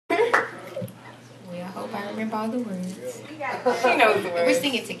hope I remember all the words. She knows the words. We're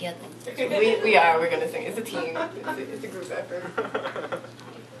singing together. We are. We're going to sing. It's a team. It's a group effort.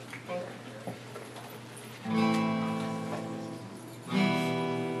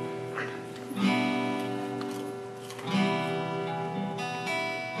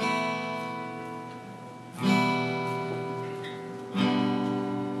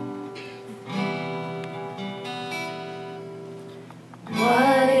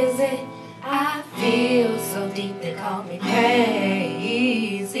 What is it I feel so deep they call me crazy?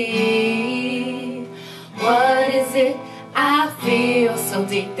 What is it I feel so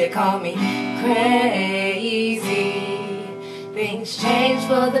deep they call me crazy? Things change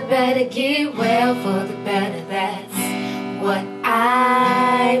for the better, get well for the better, that's what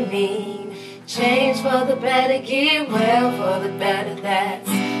I mean. Change for the better, get well for the better, that's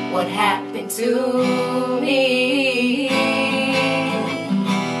what happened to me.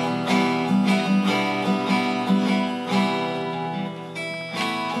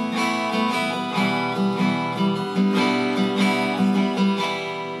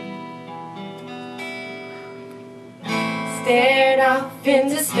 Stared off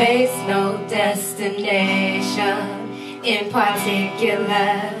into space, no destination in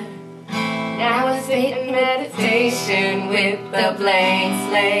particular. Now it's in meditation with a blank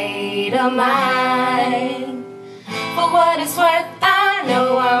slate of mine. For what it's worth, I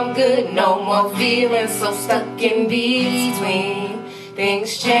know I'm good. No more feeling so stuck in between.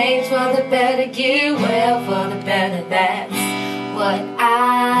 Things change for the better, get well for the better, that's what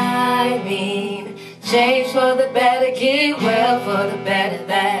I mean. Change for the better, get well for the better,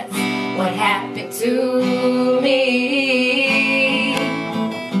 that's what happened to me.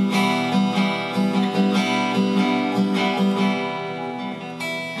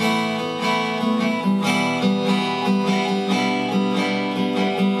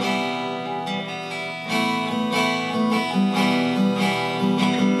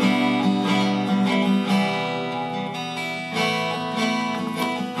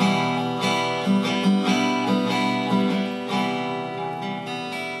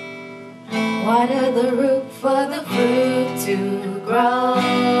 Water the root for the fruit to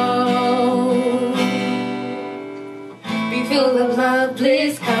grow.